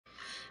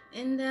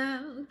And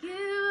I'll give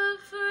up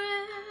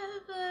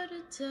forever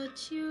to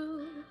touch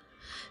you,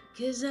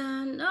 'cause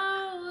I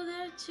know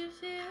that you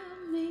feel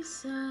me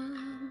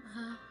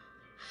somehow.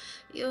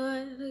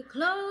 You're the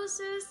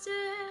closest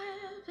to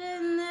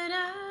heaven that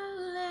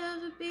I'll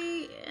ever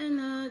be,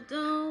 and I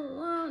don't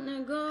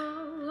wanna go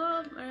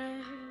home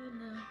right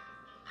now.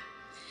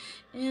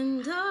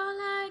 And all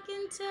I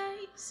can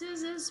taste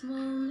is this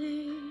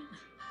moment,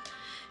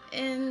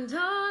 and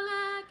all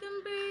I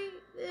can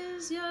breathe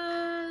is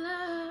your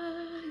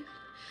light.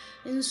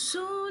 And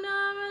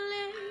sooner or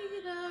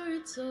later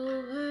it's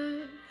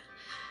over.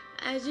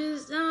 I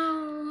just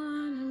don't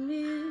wanna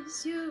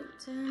miss you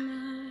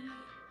tonight.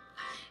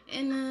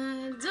 And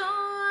I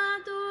don't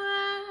want the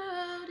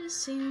world to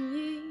see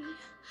me,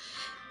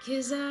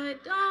 'cause I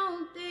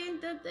don't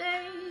think that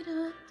they'd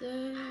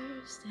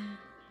understand.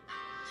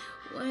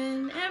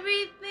 When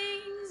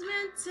everything's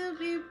meant to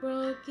be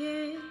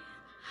broken,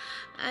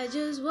 I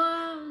just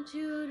want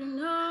you to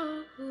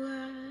know who I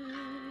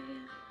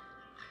am.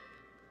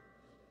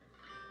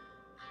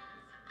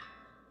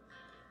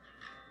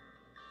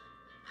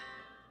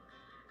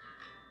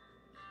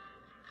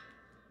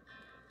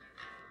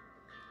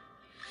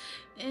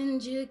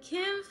 And you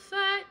can't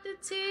fight the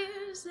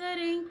tears that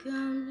ain't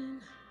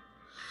coming,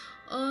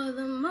 or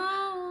the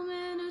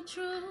moment of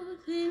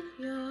truth in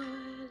your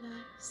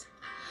lies.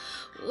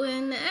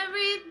 When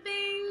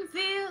everything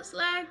feels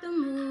like the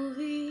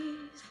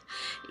movies,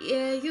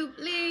 yeah, you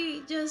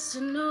bleed just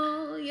to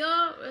know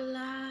you're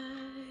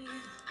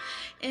alive.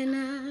 And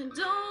I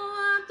don't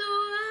want the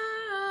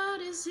world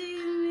to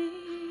see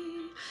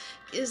me,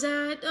 'cause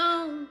I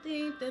don't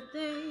think that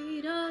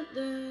they'd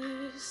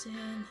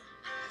understand.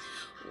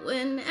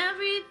 When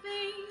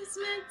everything's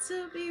meant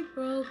to be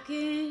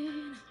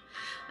broken,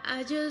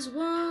 I just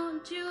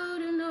want you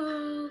to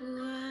know who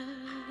I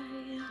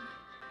am.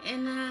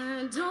 And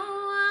I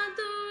don't want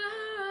the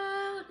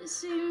world to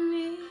see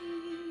me,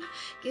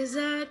 'cause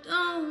I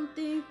don't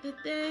think that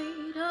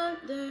they'd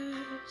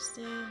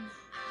understand.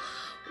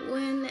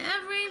 When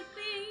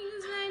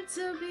everything's meant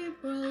to be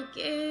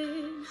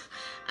broken,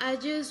 I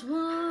just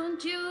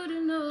want you to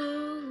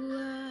know who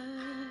I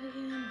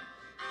am.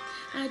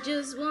 I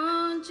just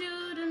want you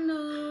to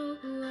know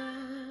who I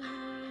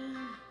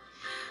am.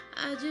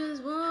 I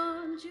just want